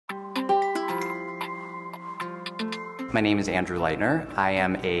My name is Andrew Leitner. I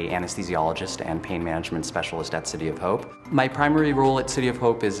am an anesthesiologist and pain management specialist at City of Hope. My primary role at City of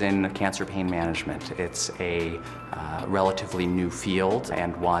Hope is in cancer pain management. It's a relatively new field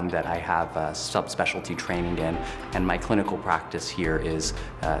and one that I have subspecialty training in, and my clinical practice here is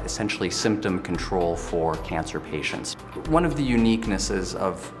essentially symptom control for cancer patients. One of the uniquenesses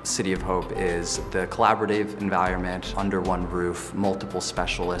of City of Hope is the collaborative environment under one roof, multiple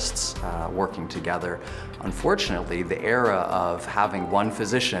specialists working together. Unfortunately, the era of having one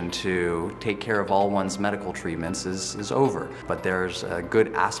physician to take care of all one's medical treatments is over. But there's a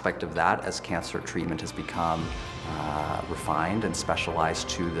good aspect of that as cancer treatment has become refined and specialized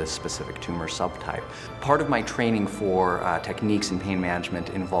to the specific tumor subtype. Part of my training for techniques in pain management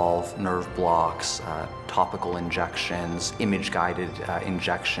involve nerve blocks, topical injections, image-guided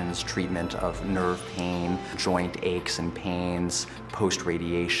injections, treatment of nerve pain, joint aches and pains,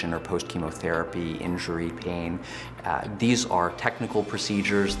 post-radiation or post-chemotherapy injury pain. These are technical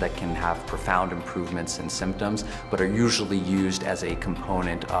procedures that can have profound improvements in symptoms, but are usually used as a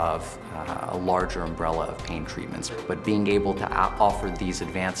component of a larger umbrella of pain treatments. But being able to offer these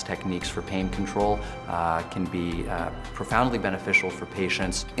advanced techniques for pain control can be profoundly beneficial for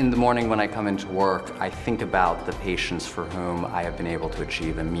patients. In the morning when I come into work, I think about the patients for whom I have been able to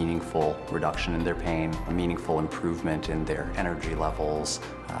achieve a meaningful reduction in their pain, a meaningful improvement in their energy levels,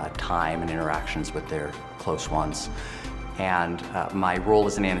 time and interactions with their close ones. And my role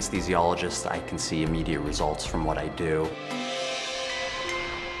as an anesthesiologist, I can see immediate results from what I do.